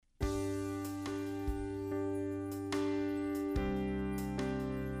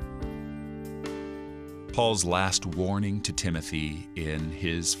Paul's last warning to Timothy in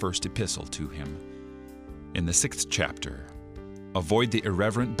his first epistle to him. In the 6th chapter, avoid the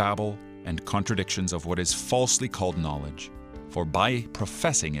irreverent babble and contradictions of what is falsely called knowledge, for by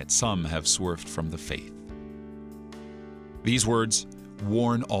professing it some have swerved from the faith. These words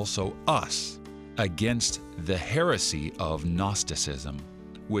warn also us against the heresy of Gnosticism,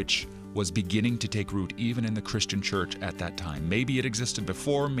 which was beginning to take root even in the Christian church at that time. Maybe it existed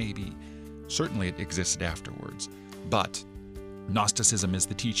before, certainly it existed afterwards. But Gnosticism is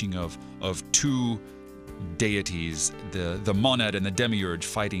the teaching of two deities, the monad and the demiurge,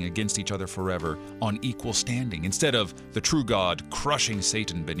 fighting against each other forever on equal standing, instead of the true God crushing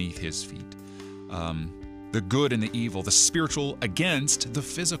Satan beneath his feet. The good and the evil, the spiritual against the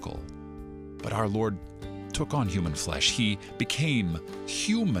physical. But our Lord took on human flesh. He became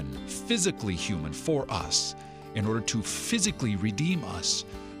human, physically human for us, in order to physically redeem us,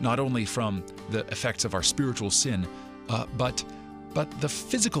 not only from the effects of our spiritual sin, but the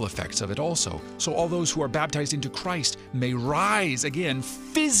physical effects of it also. So all those who are baptized into Christ may rise again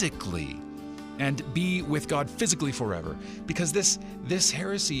physically and be with God physically forever. Because this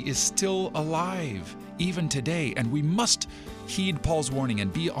heresy is still alive even today, and we must heed Paul's warning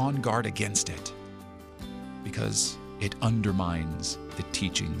and be on guard against it, because it undermines the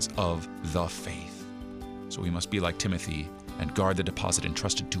teachings of the faith. So we must be like Timothy and guard the deposit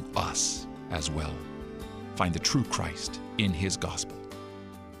entrusted to us as well. Find the true Christ in his gospel.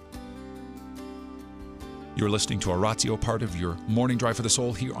 You're listening to Oratio, part of your Morning Drive for the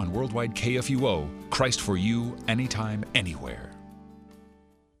Soul here on Worldwide KFUO. Christ for you, anytime, anywhere.